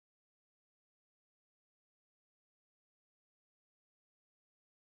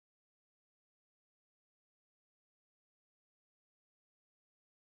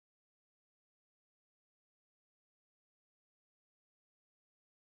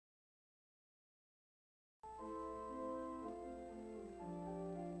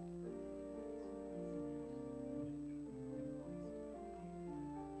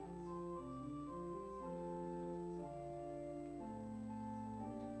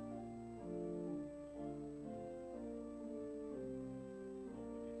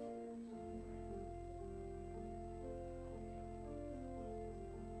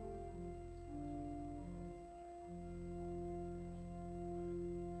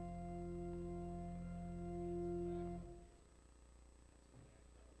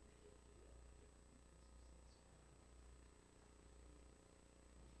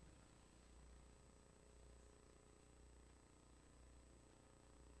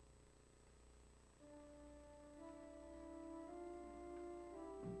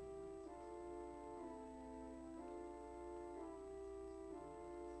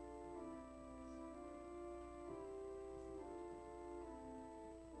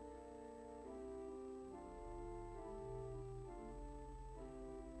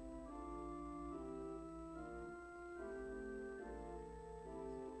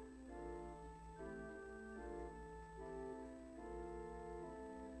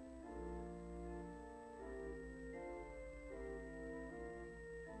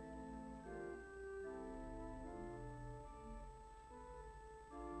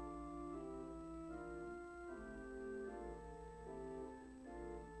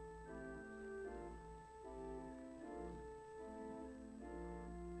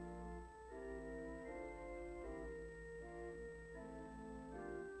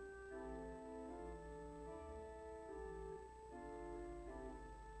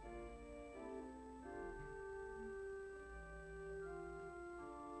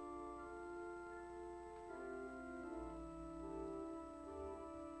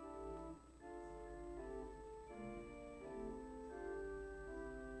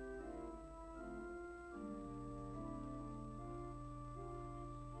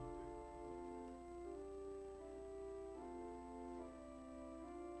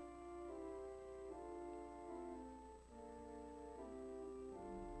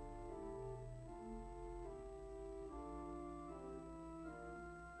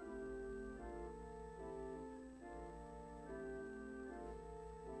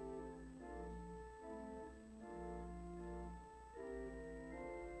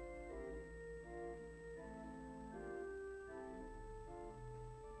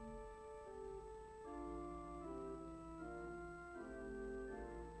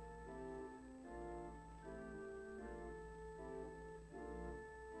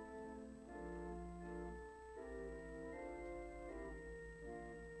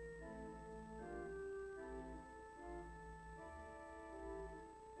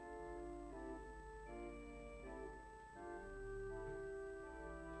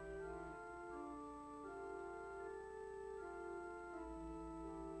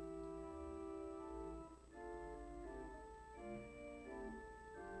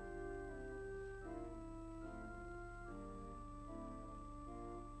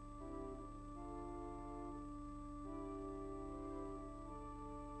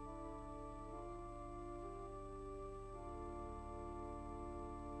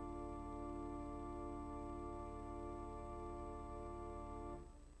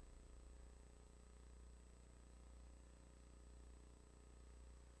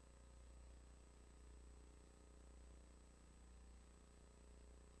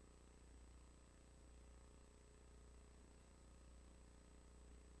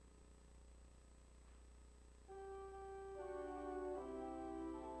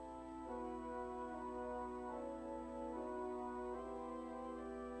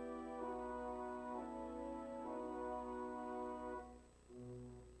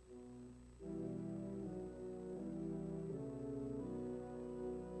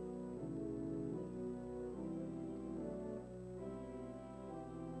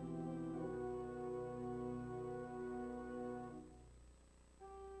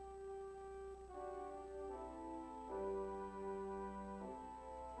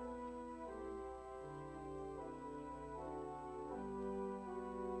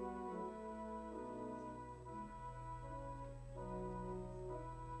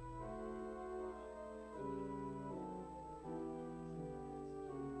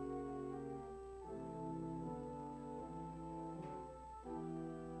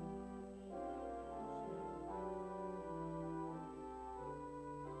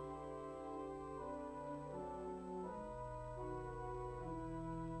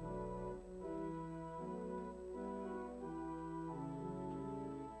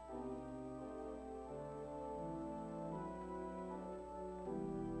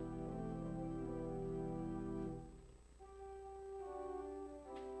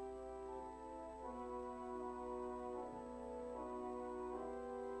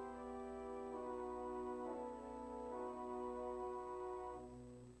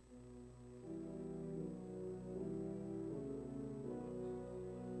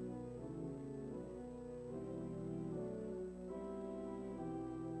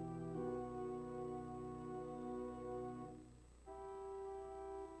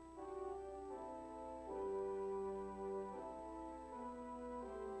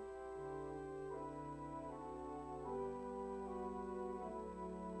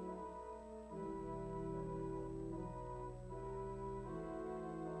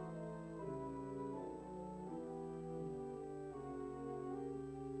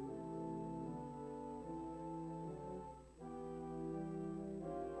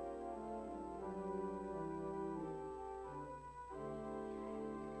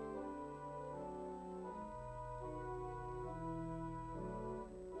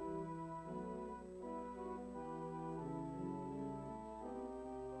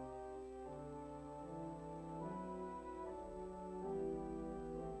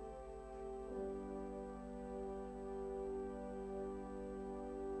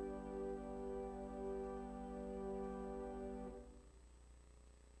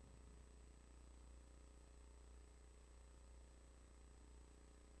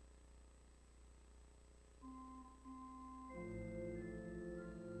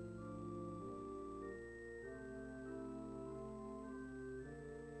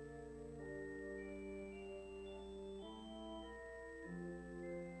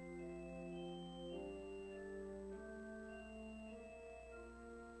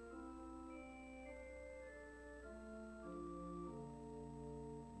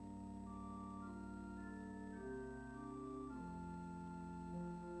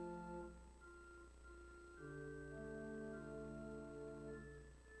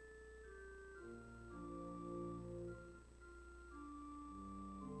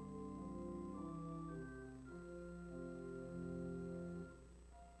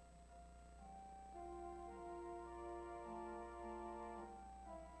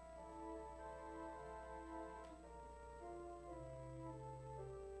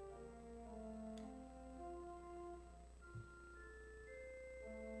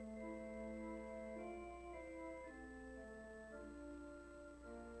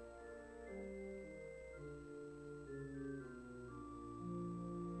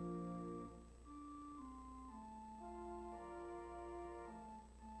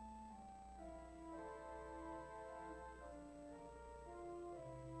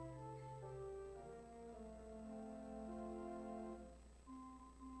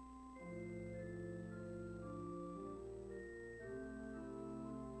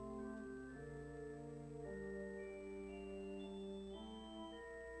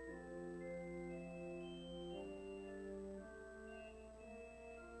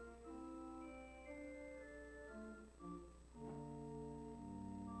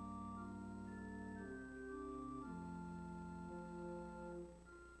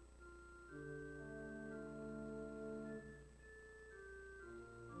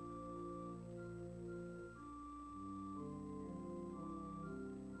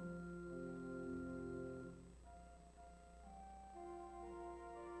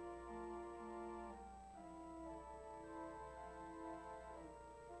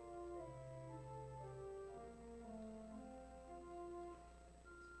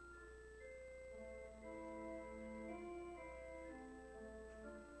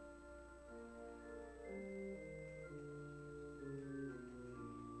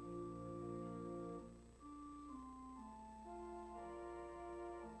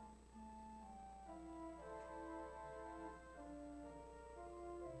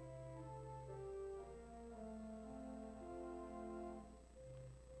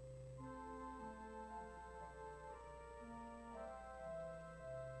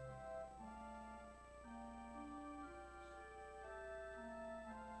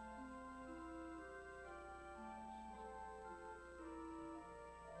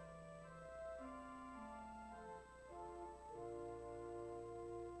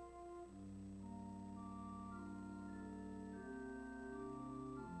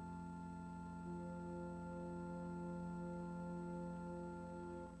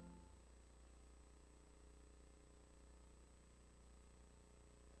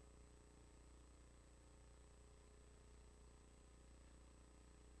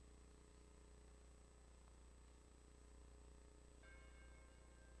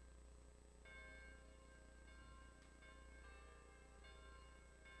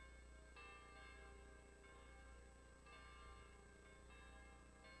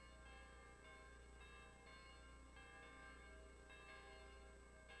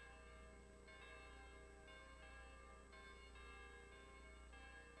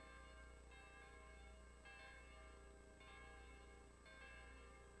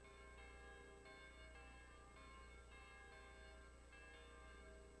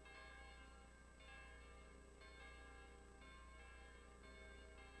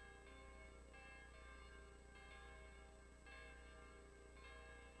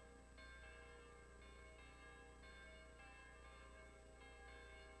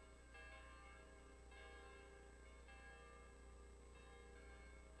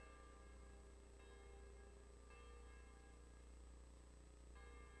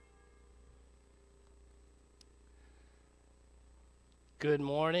Good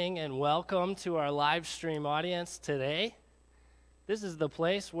morning and welcome to our live stream audience today. This is the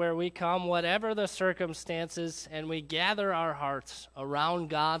place where we come, whatever the circumstances, and we gather our hearts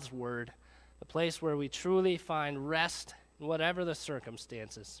around God's Word, the place where we truly find rest in whatever the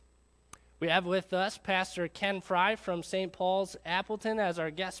circumstances. We have with us Pastor Ken Frey from St. Paul's, Appleton, as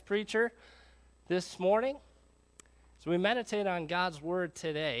our guest preacher this morning. As we meditate on God's Word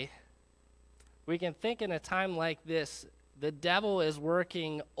today, we can think in a time like this, the devil is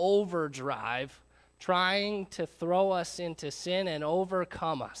working overdrive, trying to throw us into sin and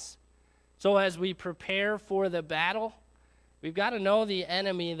overcome us. So as we prepare for the battle, we've got to know the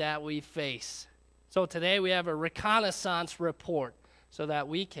enemy that we face. So today we have a reconnaissance report so that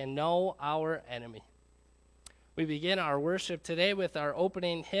we can know our enemy. We begin our worship today with our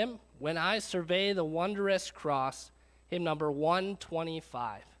opening hymn, When I Survey the Wondrous Cross, hymn number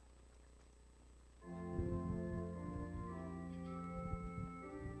 125.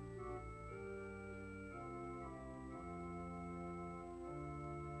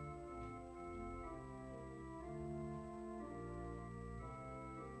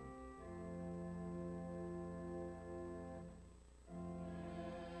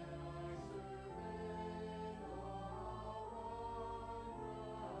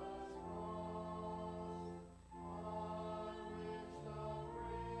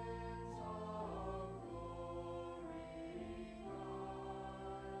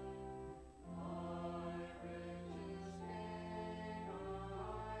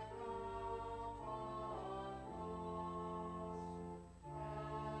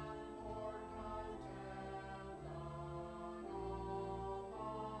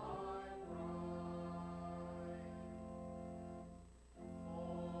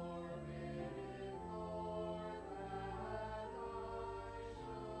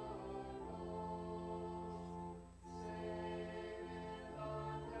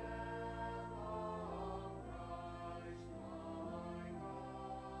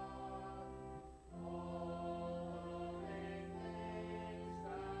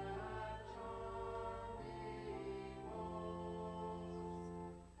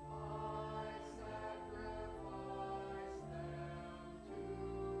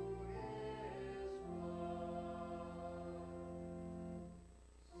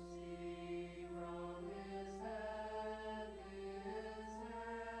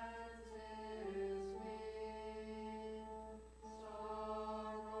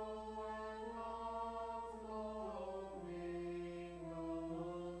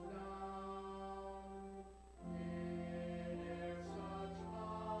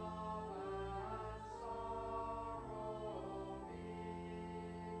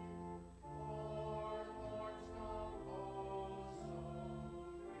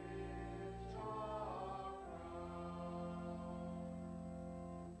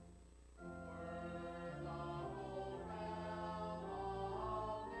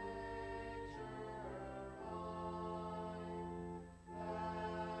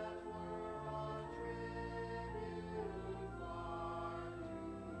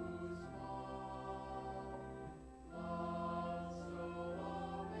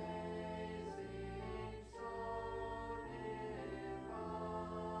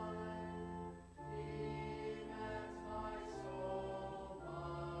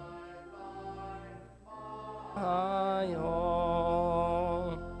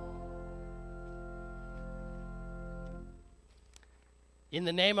 In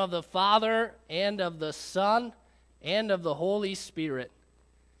the name of the Father, and of the Son, and of the Holy Spirit.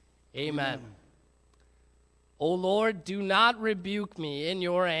 Amen. Amen. O Lord, do not rebuke me in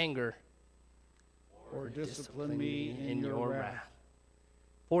your anger, or discipline me in your wrath.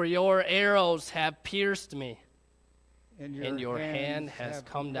 For your arrows have pierced me, and your hand has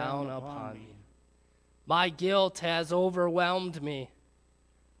come down upon me. My guilt has overwhelmed me,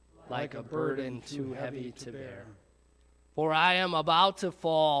 like a burden too heavy to bear. For I am about to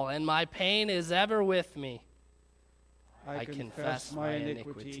fall, and my pain is ever with me. I confess my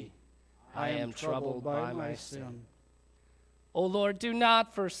iniquity. I am troubled by my sin. O Lord, do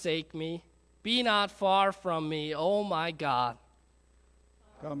not forsake me. Be not far from me, O my God.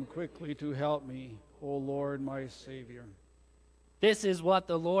 Come quickly to help me, O Lord, my Savior. This is what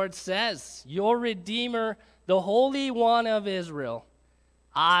the Lord says, your Redeemer, the Holy One of Israel.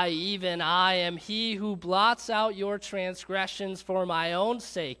 I, even I, am he who blots out your transgressions for my own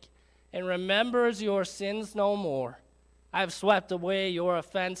sake and remembers your sins no more. I have swept away your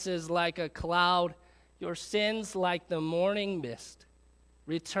offenses like a cloud, your sins like the morning mist.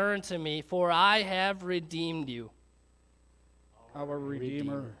 Return to me, for I have redeemed you. Our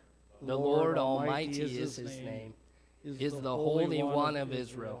Redeemer, the Lord Almighty is his name. is the Holy One of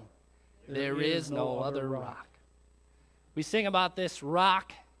Israel. There is no other rock. We sing about this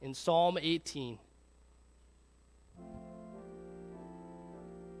rock in Psalm 18.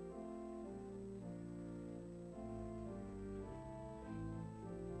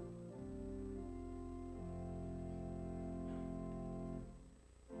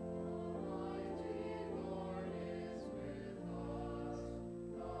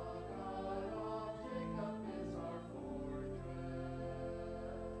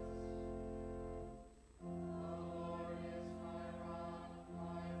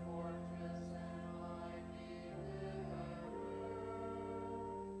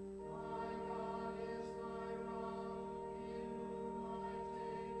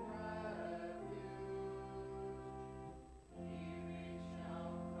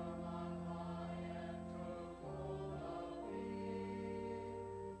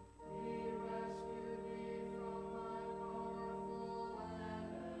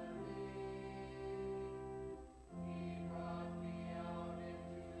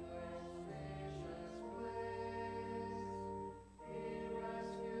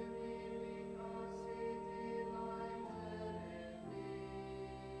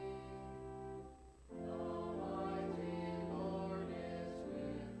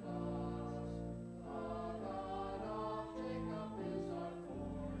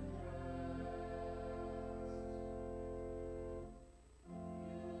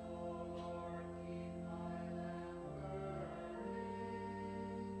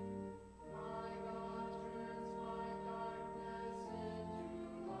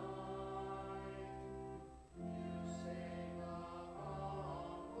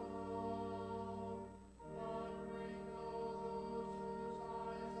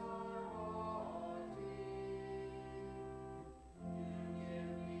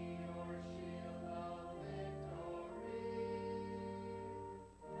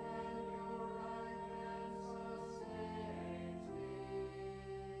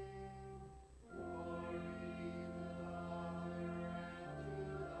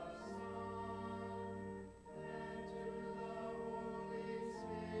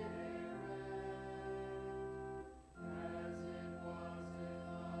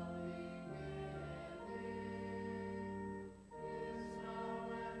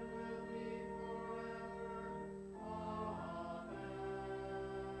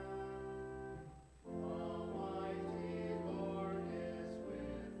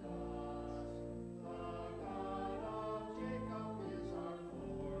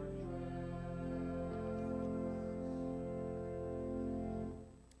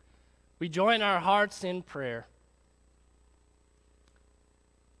 We join our hearts in prayer.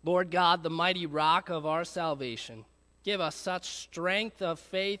 Lord God, the mighty rock of our salvation, give us such strength of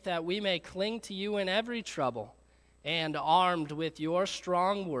faith that we may cling to you in every trouble, and armed with your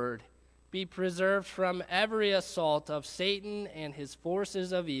strong word, be preserved from every assault of Satan and his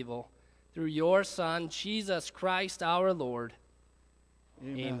forces of evil, through your Son, Jesus Christ our Lord.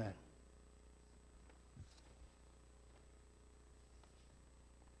 Amen.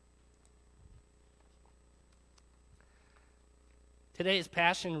 Today's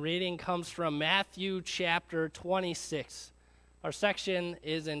Passion reading comes from Matthew chapter 26. Our section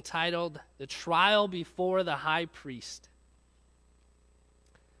is entitled, The Trial Before the High Priest.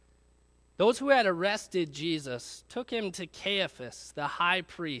 Those who had arrested Jesus took him to Caiaphas, the high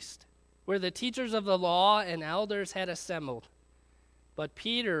priest, where the teachers of the law and elders had assembled. But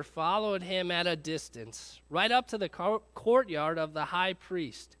Peter followed him at a distance, right up to the courtyard of the high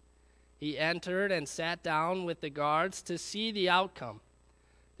priest. He entered and sat down with the guards to see the outcome.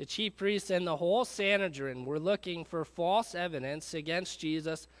 The chief priests and the whole Sanhedrin were looking for false evidence against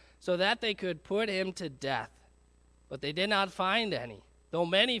Jesus so that they could put him to death. But they did not find any, though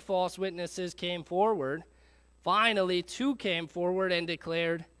many false witnesses came forward. Finally, 2 came forward and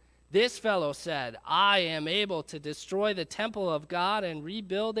declared, "This fellow said, 'I am able to destroy the temple of God and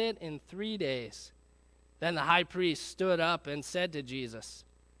rebuild it in 3 days.'" Then the high priest stood up and said to Jesus,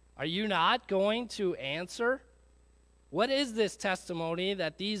 "Are you not going to answer? What is this testimony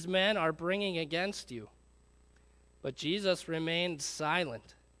that these men are bringing against you?" But Jesus remained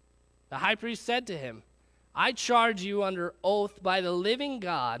silent. The high priest said to him, "I charge you under oath by the living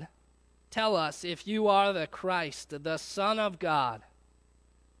God. Tell us if you are the Christ, the Son of God."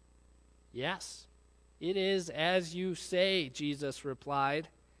 "Yes, it is as you say," Jesus replied.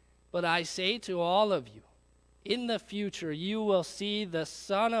 "But I say to all of you, in the future you will see the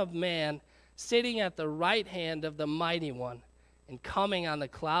Son of Man sitting at the right hand of the Mighty One and coming on the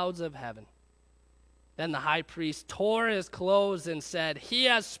clouds of heaven." Then the high priest tore his clothes and said, "He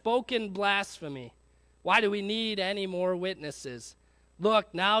has spoken blasphemy. Why do we need any more witnesses?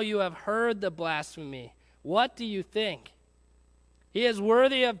 Look, now you have heard the blasphemy. What do you think?" "He is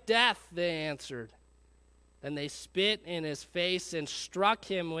worthy of death," they answered. Then they spit in his face and struck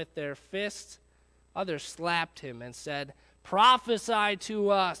him with their fists. Others slapped him and said, "Prophesy to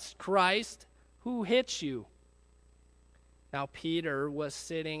us, Christ, who hit you?" Now Peter was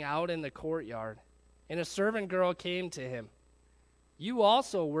sitting out in the courtyard, and a servant girl came to him. "You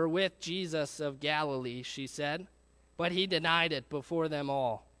also were with Jesus of Galilee," she said. But he denied it before them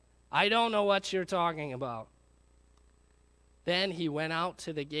all. "I don't know what you're talking about." Then he went out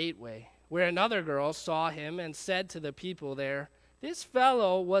to the gateway, where another girl saw him and said to the people there, "This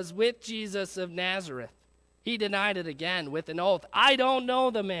fellow was with Jesus of Nazareth." He denied it again with an oath, "I don't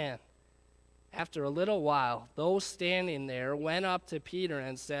know the man." After a little while, those standing there went up to Peter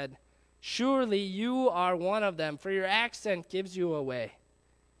and said, "Surely you are one of them, for your accent gives you away."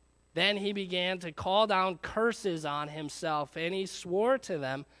 Then he began to call down curses on himself, and he swore to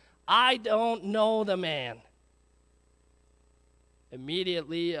them, "I don't know the man."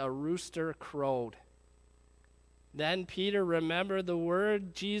 Immediately a rooster crowed. Then Peter remembered the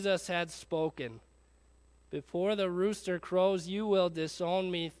word Jesus had spoken, "Before the rooster crows, you will disown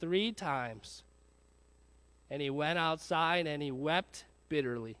me 3 times." And he went outside and he wept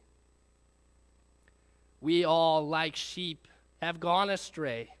bitterly. We all, like sheep, have gone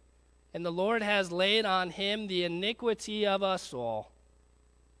astray, and the Lord has laid on him the iniquity of us all.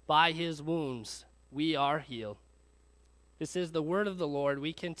 By his wounds we are healed. This is the word of the Lord.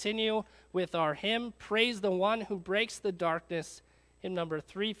 We continue with our hymn, "Praise the One Who Breaks the Darkness," hymn number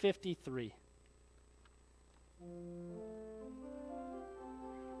 353.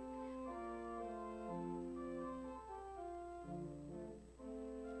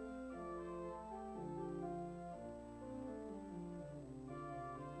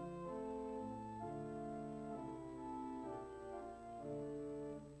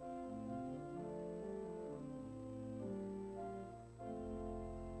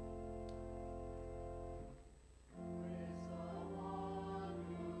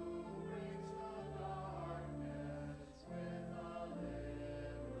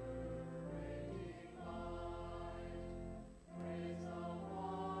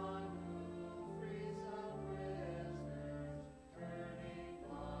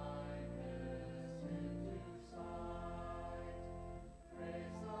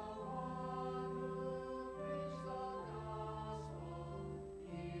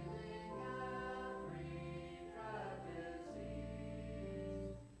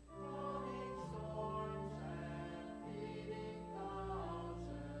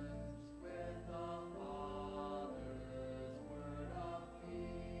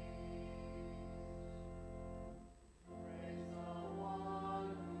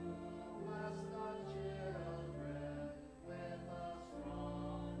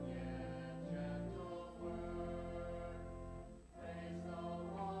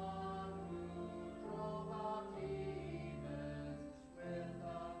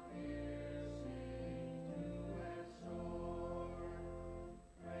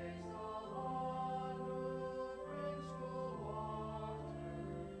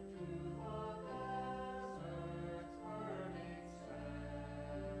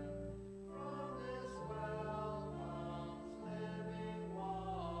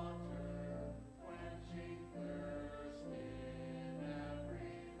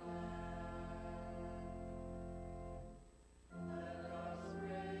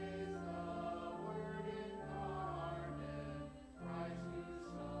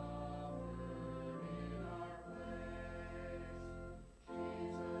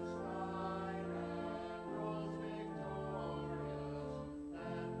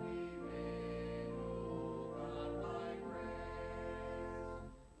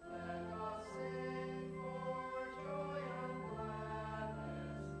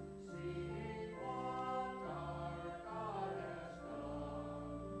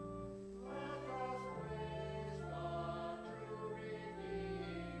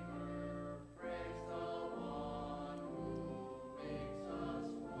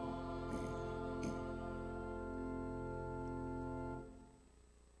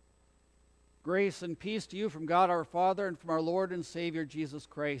 Grace and peace to you from God our Father and from our Lord and Savior Jesus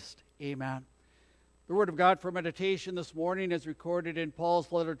Christ. Amen. The Word of God for meditation this morning is recorded in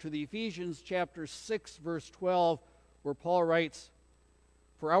Paul's letter to the Ephesians, chapter 6, verse 12, where Paul writes,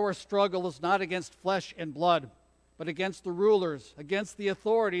 "For our struggle is not against flesh and blood, but against the rulers, against the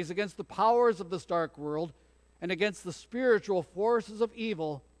authorities, against the powers of this dark world, and against the spiritual forces of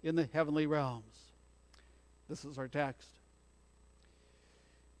evil in the heavenly realms." This is our text.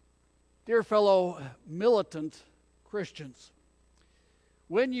 Dear fellow militant Christians,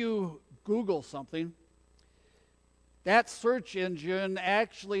 when you Google something, that search engine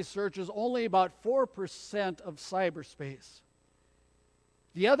actually searches only about 4% of cyberspace.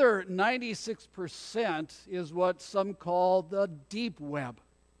 The other 96% is what some call the deep web.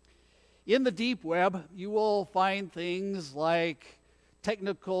 In the deep web, you will find things like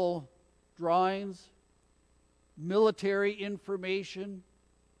technical drawings, military information,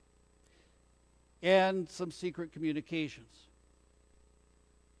 and some secret communications.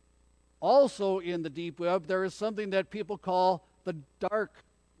 Also in the deep web, there is something that people call the dark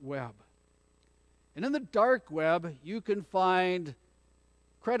web. And in the dark web, you can find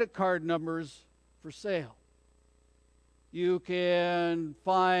credit card numbers for sale. You can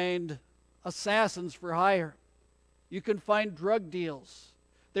find assassins for hire. You can find drug deals.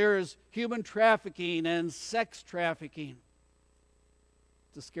 There's human trafficking and sex trafficking.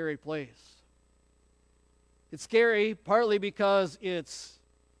 It's a scary place. It's scary partly because it's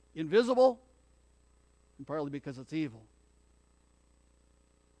invisible and partly because it's evil.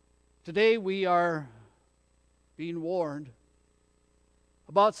 Today we are being warned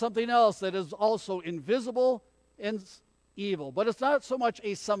about something else that is also invisible and evil. But it's not so much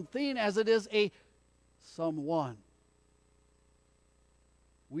a something as it is a someone.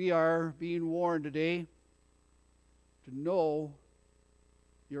 We are being warned today to know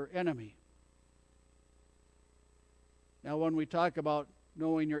your enemy. Now, when we talk about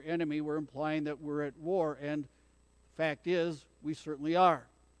knowing your enemy, we're implying that we're at war, and the fact is, we certainly are.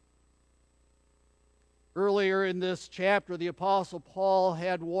 Earlier in this chapter, the Apostle Paul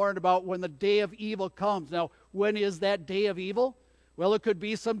had warned about when the day of evil comes. Now, when is that day of evil? Well, it could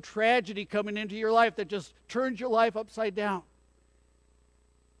be some tragedy coming into your life that just turns your life upside down.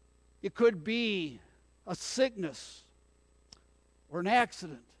 It could be a sickness or an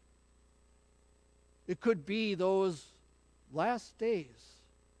accident. It could be those last days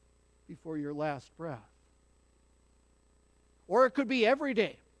before your last breath. Or it could be every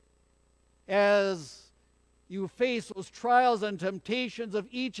day as you face those trials and temptations of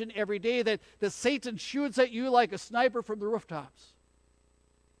each and every day that Satan shoots at you like a sniper from the rooftops.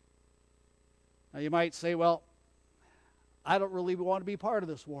 Now you might say, well, I don't really want to be part of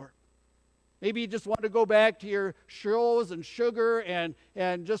this war. Maybe you just want to go back to your shows and sugar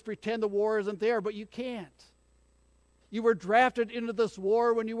and just pretend the war isn't there, but you can't. You were drafted into this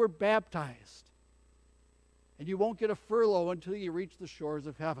war when you were baptized. And you won't get a furlough until you reach the shores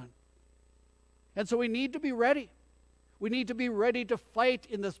of heaven. And so we need to be ready. We need to be ready to fight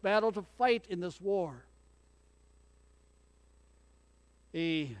in this battle, to fight in this war.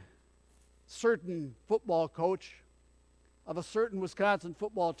 A certain football coach of a certain Wisconsin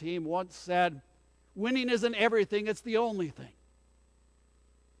football team once said, "Winning isn't everything, it's the only thing."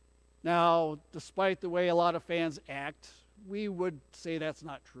 Now, despite the way a lot of fans act, we would say that's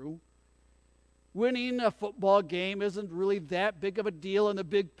not true. Winning a football game isn't really that big of a deal in the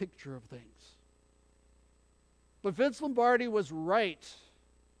big picture of things. But Vince Lombardi was right.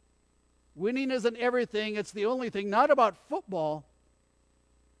 Winning isn't everything, it's the only thing, not about football,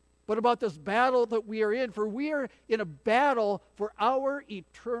 but about this battle that we are in. For we are in a battle for our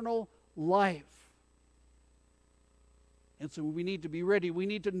eternal life. And so we need to be ready. We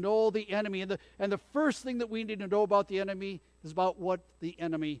need to know the enemy. And the first thing that we need to know about the enemy is about what the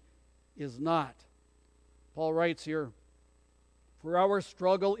enemy is not. Paul writes here, "For our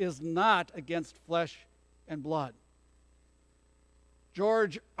struggle is not against flesh and blood."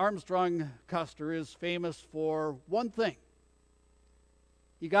 George Armstrong Custer is famous for one thing.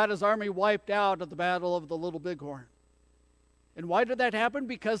 He got his army wiped out at the Battle of the Little Bighorn. And why did that happen?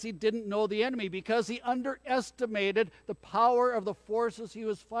 Because he didn't know the enemy, because he underestimated the power of the forces he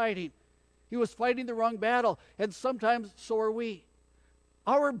was fighting. He was fighting the wrong battle, and sometimes so are we.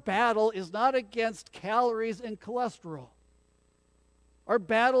 Our battle is not against calories and cholesterol. Our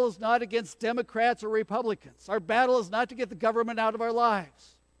battle is not against Democrats or Republicans. Our battle is not to get the government out of our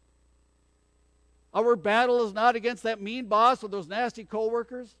lives. Our battle is not against that mean boss or those nasty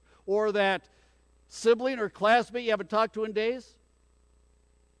coworkers or that sibling or classmate you haven't talked to in days.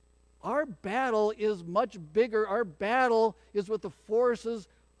 Our battle is much bigger. Our battle is with the forces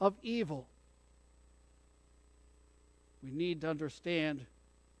of evil. We need to understand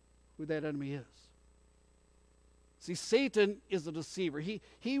who that enemy is. See, Satan is a deceiver.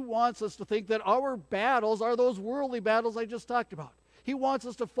 He wants us to think that our battles are those worldly battles I just talked about. He wants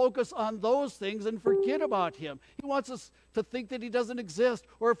us to focus on those things and forget about him. He wants us to think that he doesn't exist.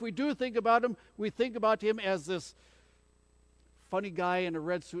 Or if we do think about him, we think about him as this funny guy in a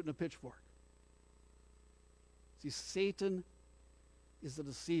red suit and a pitchfork. See, Satan is a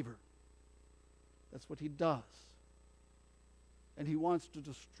deceiver. That's what he does. And he wants to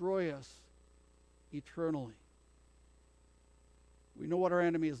destroy us eternally. We know what our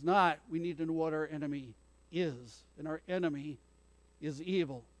enemy is not. We need to know what our enemy is. And our enemy is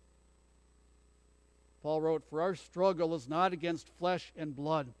evil. Paul wrote, "For our struggle is not against flesh and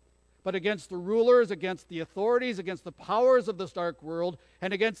blood, but against the rulers, against the authorities, against the powers of this dark world,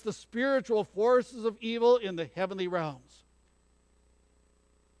 and against the spiritual forces of evil in the heavenly realms."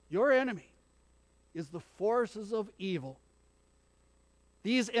 Your enemy is the forces of evil.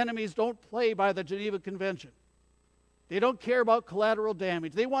 These enemies don't play by the Geneva Convention. They don't care about collateral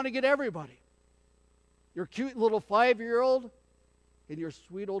damage. They want to get everybody. Your cute little 5-year-old and your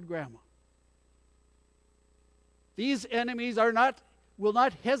sweet old grandma. These enemies will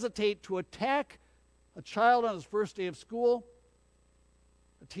not hesitate to attack a child on his first day of school,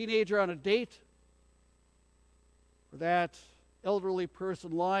 a teenager on a date, or that elderly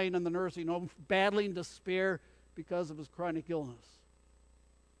person lying in the nursing home battling despair because of his chronic illness.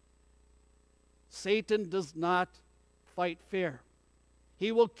 Satan does not fight fair.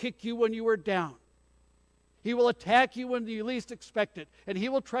 He will kick you when you are down. He will attack you when you least expect it. And he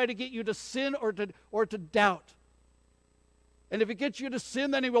will try to get you to sin or to doubt. And if he gets you to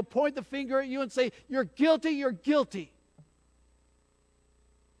sin, then he will point the finger at you and say, "You're guilty, you're guilty."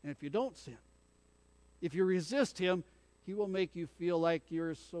 And if you don't sin, if you resist him, he will make you feel like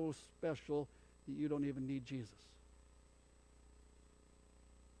you're so special that you don't even need Jesus.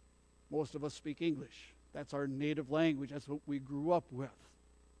 Most of us speak English. That's our native language. That's what we grew up with.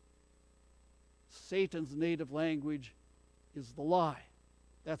 Satan's native language is the lie.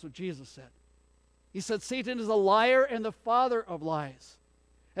 That's what Jesus said. He said Satan is a liar and the father of lies.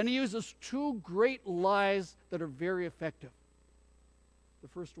 And he uses two great lies that are very effective. The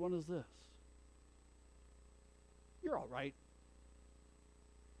first one is this: "You're all right.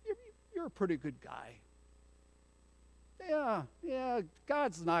 You're a pretty good guy. Yeah,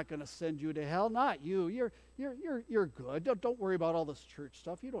 God's not going to send you to hell, not you. You're good. Don't worry about all this church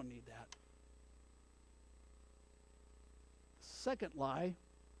stuff. You don't need that." The second lie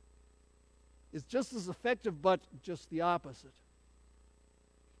is just as effective, but just the opposite.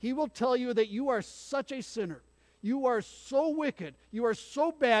 He will tell you that you are such a sinner. You are so wicked. You are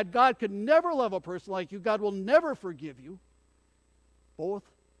so bad. God could never love a person like you. God will never forgive you. Both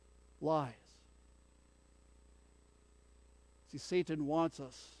lies. See, Satan wants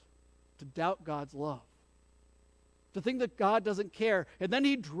us to doubt God's love, to think that God doesn't care. And then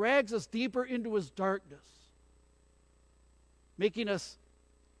he drags us deeper into his darkness, making us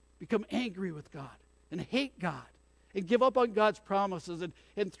become angry with God and hate God and give up on God's promises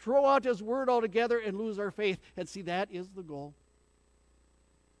and throw out his word altogether and lose our faith. And see, that is the goal.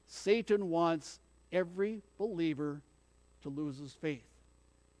 Satan wants every believer to lose his faith.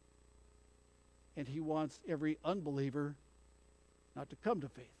 And he wants every unbeliever not to come to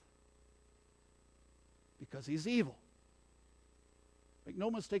faith, because he's evil. Make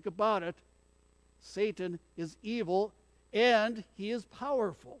no mistake about it, Satan is evil and he is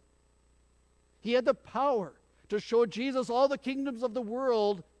powerful. He had the power to show Jesus all the kingdoms of the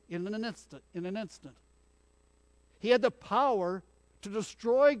world in an instant. He had the power to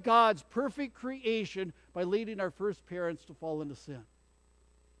destroy God's perfect creation by leading our first parents to fall into sin.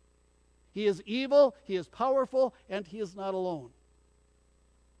 He is evil, he is powerful, and he is not alone.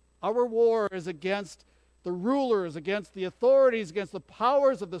 Our war is against the rulers, against the authorities, against the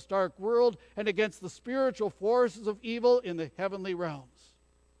powers of this dark world, and against the spiritual forces of evil in the heavenly realms.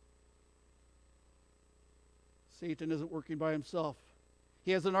 Satan isn't working by himself.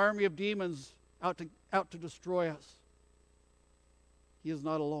 He has an army of demons out to destroy us. He is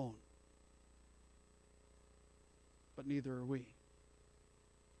not alone. But neither are we.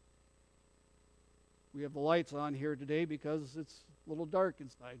 We have the lights on here today because it's a little dark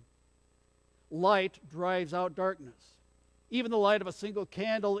inside. Light drives out darkness. Even the light of a single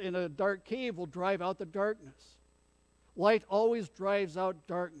candle in a dark cave will drive out the darkness. Light always drives out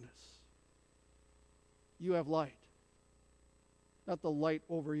darkness. You have light. Not the light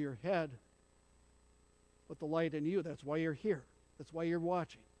over your head, but the light in you. That's why you're here. That's why you're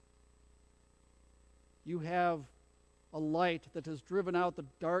watching. You have a light that has driven out the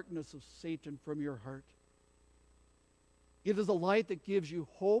darkness of Satan from your heart. It is a light that gives you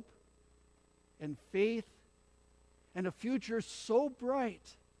hope and faith and a future so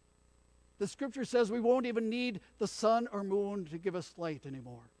bright. The scripture says we won't even need the sun or moon to give us light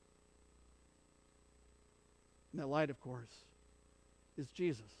anymore. And that light, of course, is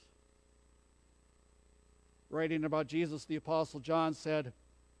Jesus. Writing about Jesus, the Apostle John said,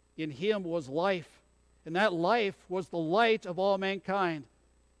 "In him was life, and that life was the light of all mankind.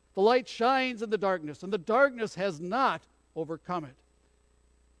 The light shines in the darkness, and the darkness has not overcome it.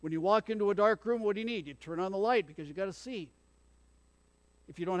 When you walk into a dark room, what do you need? You turn on the light because you got to see.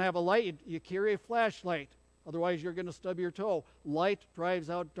 If you don't have a light, you carry a flashlight. Otherwise, you're going to stub your toe. Light drives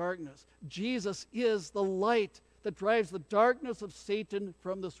out darkness. Jesus is the light that drives the darkness of Satan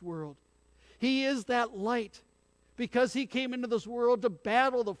from this world. He is that light because he came into this world to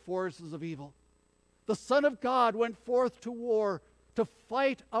battle the forces of evil. The Son of God went forth to war to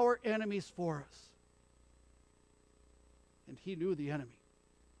fight our enemies for us. And he knew the enemy.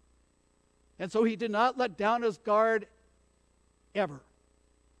 And so he did not let down his guard ever.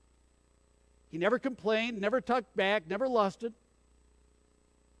 He never complained, never tucked back, never lusted.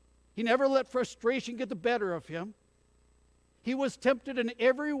 He never let frustration get the better of him. He was tempted in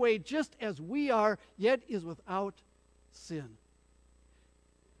every way, just as we are, yet is without sin.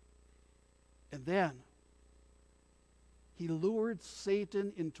 And then he lured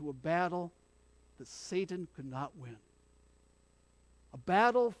Satan into a battle that Satan could not win. A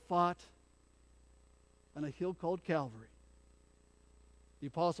battle fought on a hill called Calvary. The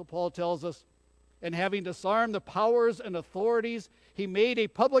Apostle Paul tells us, and having disarmed the powers and authorities, he made a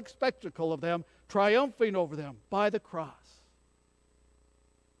public spectacle of them, triumphing over them by the cross.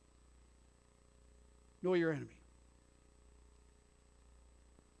 Know your enemy.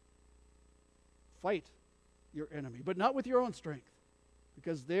 Fight your enemy, but not with your own strength,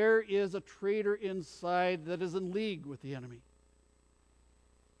 because there is a traitor inside that is in league with the enemy.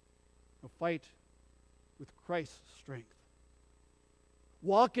 Now fight with Christ's strength.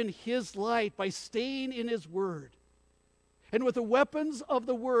 Walk in his light by staying in his word. And with the weapons of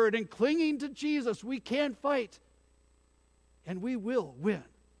the word and clinging to Jesus, we can fight. And we will win.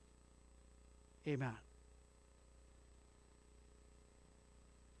 Amen.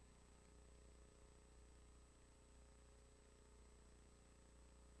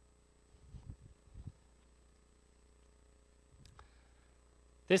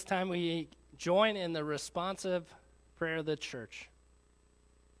 This time we join in the responsive prayer of the church.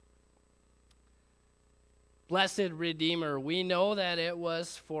 Blessed Redeemer, we know that it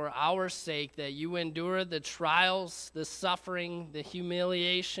was for our sake that you endured the trials, the suffering, the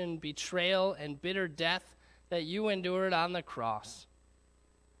humiliation, betrayal, and bitter death that you endured on the cross.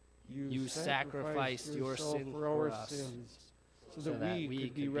 You sacrificed your sin for us so that we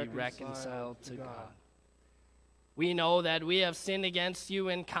could be reconciled to God. We know that we have sinned against you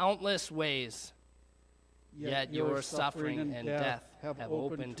in countless ways, yet your suffering and death have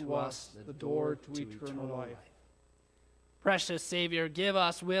opened to us the door to eternal life. Precious Savior, give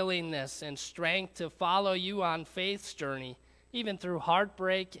us willingness and strength to follow you on faith's journey, even through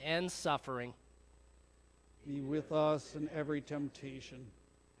heartbreak and suffering. Be with us in every temptation,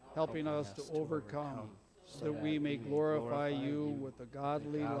 helping us to overcome, so that we may glorify you with a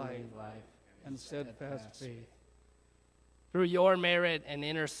godly life and steadfast faith. Through your merit and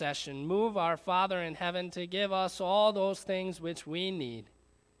intercession, move our Father in heaven to give us all those things which we need.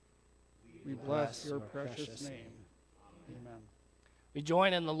 We bless your precious name. Amen. We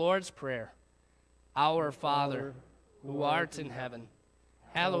join in the Lord's Prayer. Our Father, who art in heaven,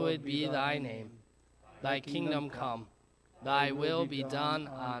 hallowed be thy name. Thy kingdom come. Thy will be done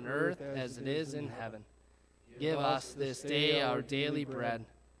on earth as it is in heaven. Give us this day our daily bread,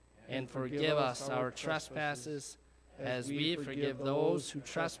 and forgive us our trespasses, as we forgive those who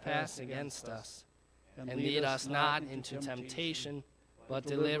trespass against us. And lead us not into temptation, but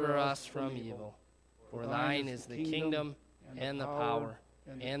deliver us from evil. For thine is the kingdom, and the power,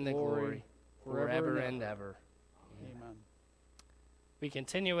 and the glory, forever and ever. Amen. We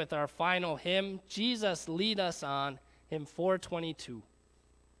continue with our final hymn, Jesus Lead Us On, hymn 422.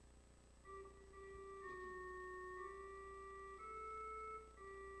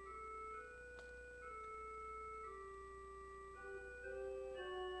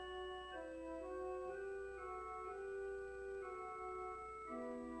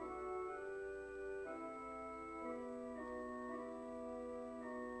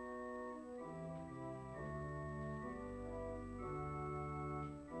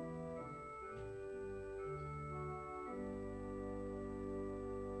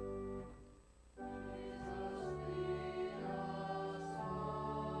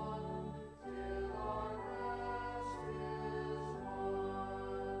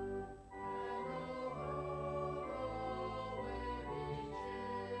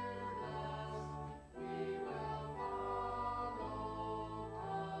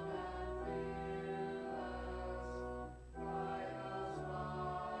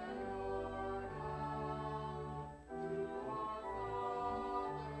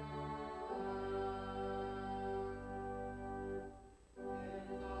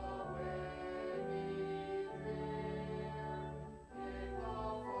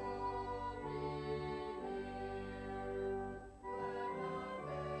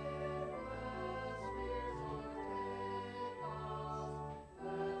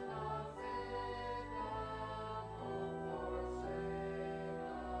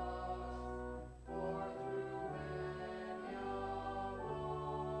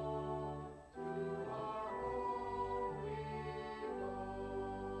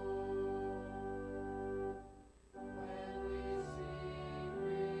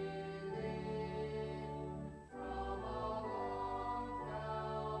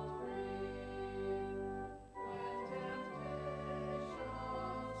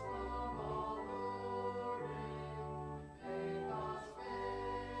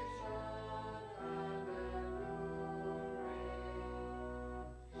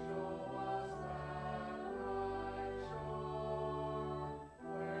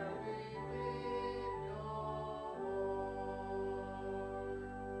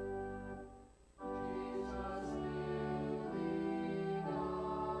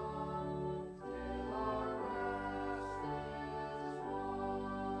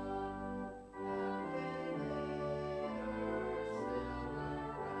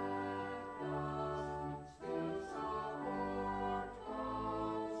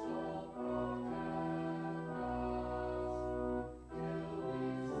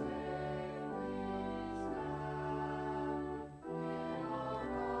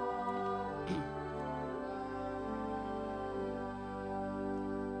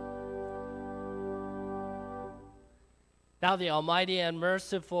 Now the Almighty and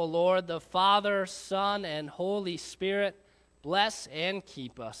merciful Lord, the Father, Son, and Holy Spirit, bless and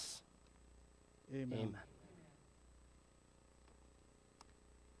keep us. Amen. Amen.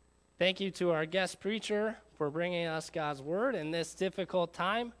 Thank you to our guest preacher for bringing us God's word in this difficult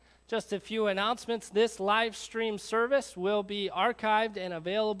time. Just a few announcements. This live stream service will be archived and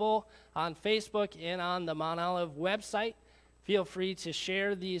available on Facebook and on the Mount Olive website. Feel free to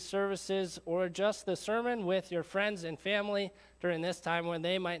share these services or just the sermon with your friends and family during this time when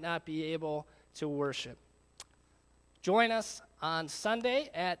they might not be able to worship. Join us on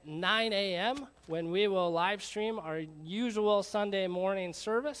Sunday at 9 a.m. when we will live stream our usual Sunday morning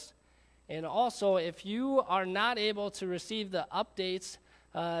service. And also, if you are not able to receive the updates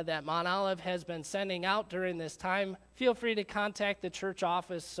that Mount Olive has been sending out during this time, feel free to contact the church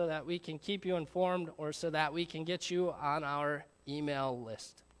office so that we can keep you informed or so that we can get you on our email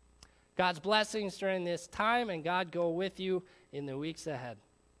list. God's blessings during this time, and God go with you in the weeks ahead.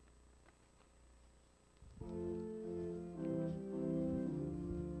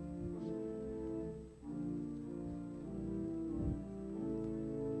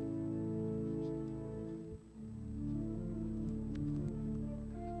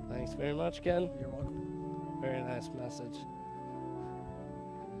 Thanks very much, Ken. You're welcome. Very nice message.